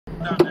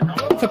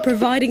for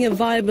providing a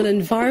viable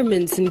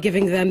environment and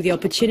giving them the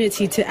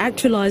opportunity to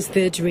actualize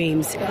their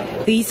dreams.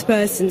 These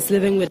persons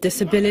living with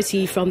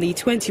disability from the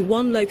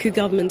 21 local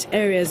government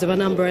areas of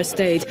Anambra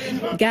State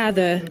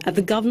gather at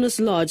the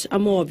Governor's Lodge,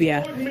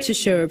 Amobia, to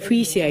show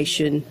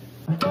appreciation.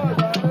 Not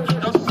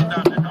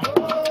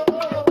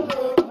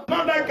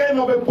that kind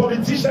of a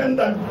politician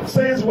that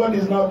says what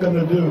he's not going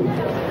to do.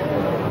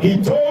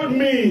 He told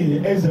me,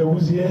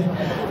 Ezeuzie,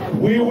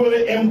 we will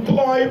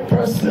employ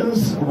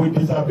persons with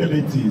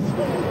disabilities.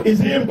 Is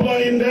he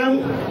employing them?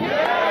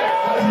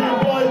 Has he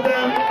employed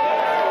them?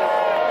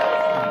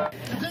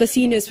 The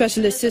Senior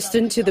Special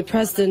Assistant to the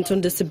President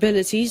on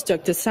Disabilities,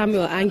 Dr.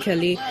 Samuel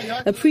Ankeli,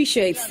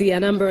 appreciates the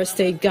Anambra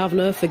State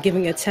Governor for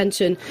giving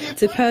attention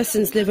to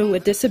persons living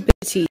with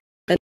disabilities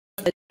and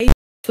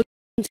for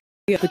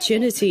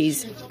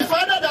opportunities. The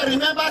father that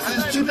remembers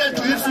his children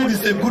to eat food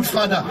is a good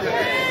father.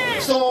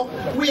 So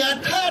we are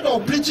tired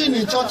of preaching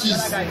in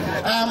churches. I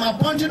am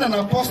appointing an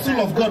apostle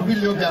of God,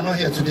 Willie Obiano,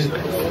 here today.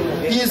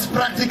 He is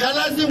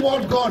practicalizing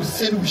what God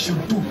said we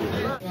should do.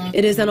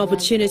 It is an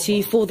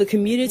opportunity for the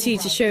community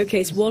to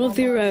showcase one of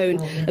their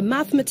own, a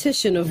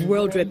mathematician of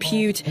world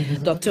repute,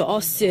 Dr.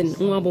 Austin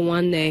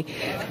Nwabunwanne,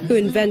 who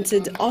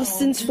invented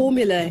Austin's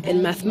formula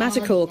in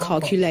mathematical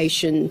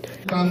calculation.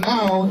 Can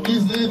now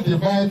easily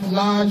divide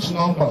large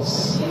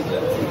numbers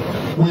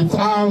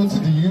without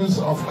the use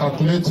of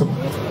calculator,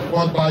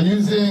 but by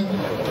using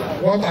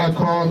what I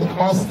call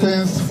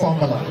Austin's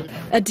formula.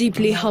 A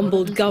deeply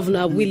humbled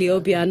Governor, Willie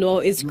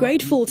Obiano, is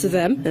grateful to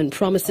them and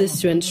promises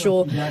to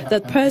ensure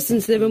that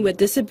persons living with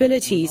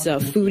disabilities are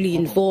fully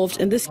involved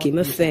in the scheme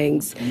of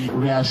things.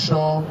 We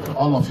assure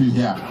all of you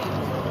here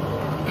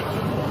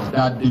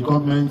that the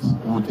government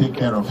will take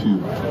care of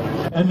you.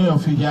 Any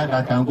of you here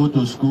that can go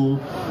to school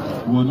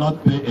will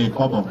not pay a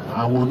kobo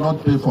and will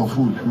not pay for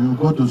food. We will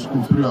go to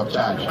school free of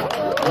charge.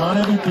 We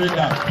already paid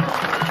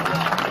that.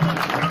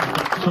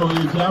 So if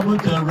you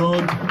haven't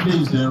enrolled,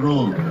 please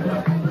enroll.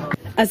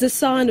 As a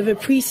sign of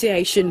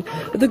appreciation,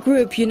 the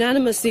group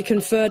unanimously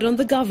conferred on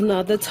the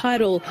governor the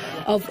title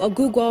of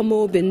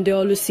Ogugwamo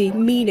Bindeolusi,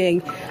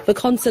 meaning the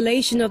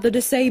consolation of the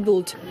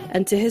disabled,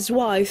 and to his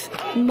wife,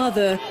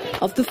 mother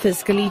of the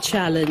physically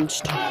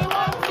challenged.